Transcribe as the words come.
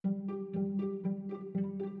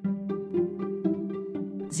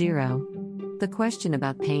0. The question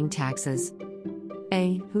about paying taxes.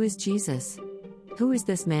 A. Who is Jesus? Who is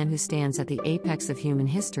this man who stands at the apex of human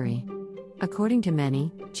history? According to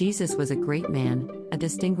many, Jesus was a great man, a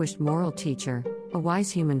distinguished moral teacher, a wise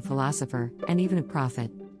human philosopher, and even a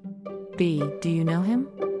prophet. B. Do you know him?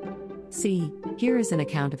 C. Here is an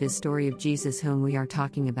account of his story of Jesus whom we are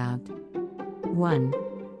talking about. 1.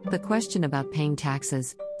 The question about paying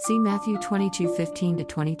taxes. See Matthew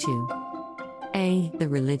 22:15-22. A. The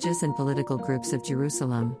religious and political groups of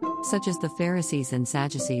Jerusalem, such as the Pharisees and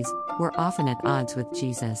Sadducees, were often at odds with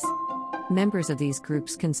Jesus. Members of these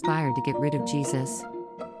groups conspired to get rid of Jesus.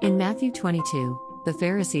 In Matthew 22, the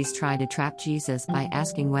Pharisees tried to trap Jesus by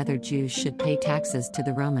asking whether Jews should pay taxes to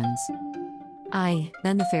the Romans.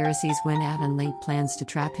 Then the Pharisees went out and laid plans to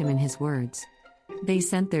trap him in his words. They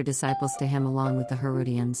sent their disciples to him along with the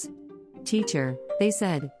Herodians. Teacher, they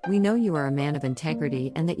said, we know you are a man of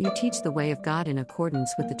integrity and that you teach the way of God in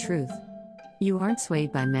accordance with the truth. You aren't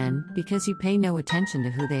swayed by men because you pay no attention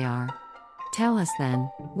to who they are. Tell us then,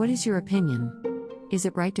 what is your opinion? Is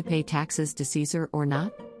it right to pay taxes to Caesar or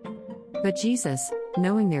not? But Jesus,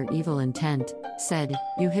 knowing their evil intent, said,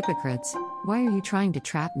 You hypocrites, why are you trying to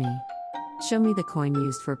trap me? Show me the coin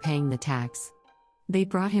used for paying the tax. They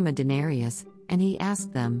brought him a denarius, and he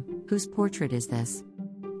asked them, Whose portrait is this?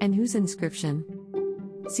 And whose inscription?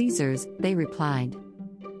 Caesar's, they replied.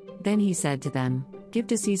 Then he said to them, Give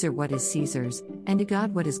to Caesar what is Caesar's, and to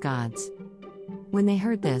God what is God's. When they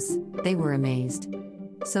heard this, they were amazed.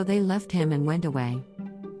 So they left him and went away.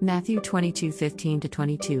 Matthew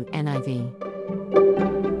 22:15-22 NIV.